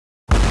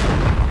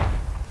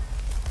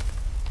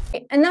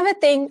Another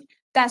thing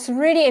that's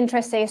really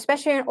interesting,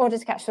 especially in order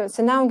to cash flow.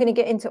 So now I'm going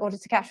to get into order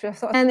to cash flow.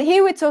 And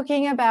here we're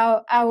talking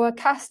about our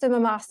customer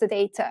master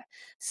data.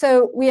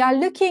 So we are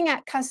looking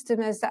at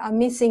customers that are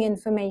missing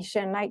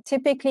information. Like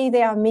typically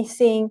they are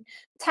missing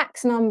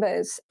tax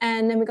numbers.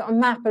 And then we've got a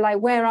map of like,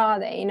 where are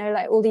they? You know,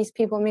 like all these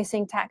people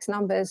missing tax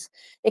numbers.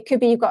 It could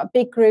be you've got a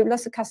big group,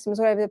 lots of customers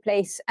all over the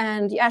place,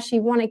 and you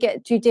actually want to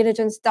get due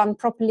diligence done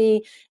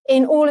properly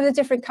in all of the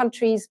different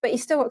countries, but you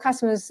still got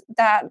customers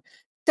that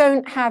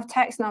don't have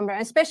tax number,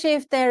 especially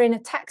if they're in a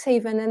tax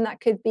haven, then that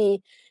could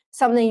be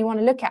something you want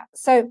to look at.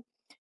 So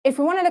if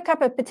we want to look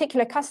up a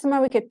particular customer,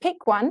 we could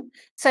pick one.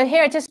 So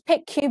here I just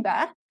picked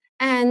Cuba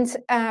and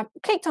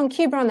clicked on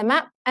Cuba on the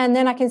map, and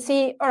then I can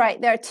see, all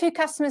right, there are 2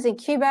 customers in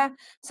Cuba.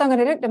 So I'm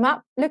going to look them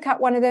up, look up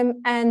one of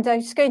them, and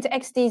just go into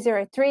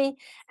XD03,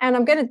 and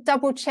I'm going to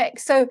double check.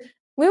 So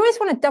we always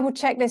want to double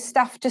check this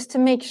stuff just to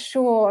make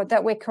sure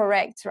that we're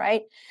correct,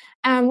 right?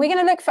 And we're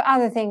going to look for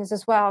other things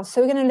as well.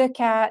 So we're going to look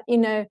at, you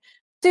know,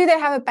 do they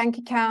have a bank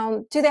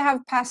account? Do they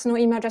have a personal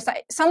email address?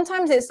 Like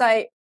sometimes it's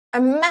like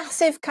a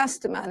massive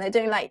customer and they're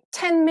doing like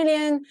 $10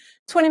 million,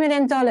 $20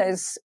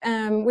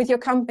 million with your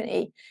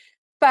company,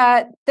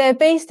 but they're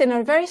based in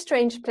a very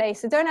strange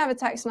place. They don't have a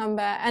tax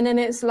number. And then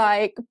it's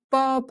like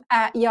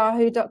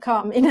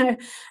bob@yahoo.com, you know,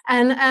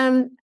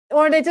 and,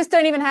 or they just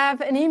don't even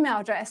have an email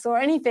address or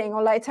anything,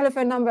 or like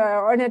telephone number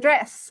or an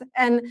address.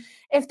 And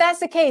if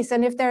that's the case,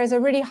 and if there is a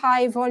really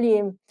high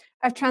volume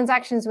of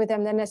transactions with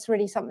them, then that's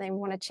really something we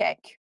want to check.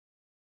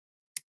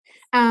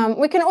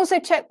 We can also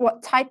check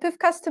what type of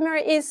customer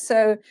it is.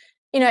 So,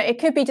 you know, it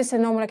could be just a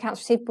normal accounts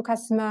receivable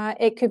customer.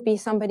 It could be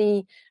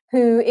somebody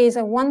who is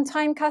a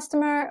one-time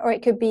customer, or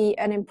it could be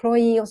an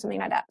employee or something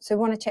like that. So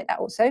we want to check that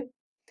also.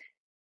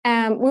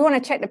 We want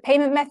to check the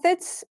payment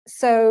methods.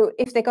 So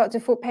if they got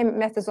default payment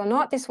methods or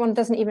not. This one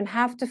doesn't even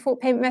have default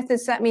payment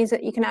methods. So that means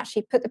that you can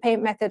actually put the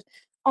payment method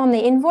on the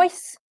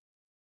invoice.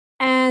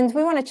 And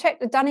we want to check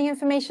the dunning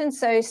information.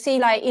 So see,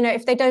 like, you know,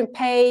 if they don't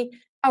pay,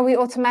 are we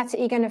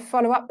automatically going to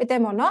follow up with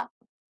them or not?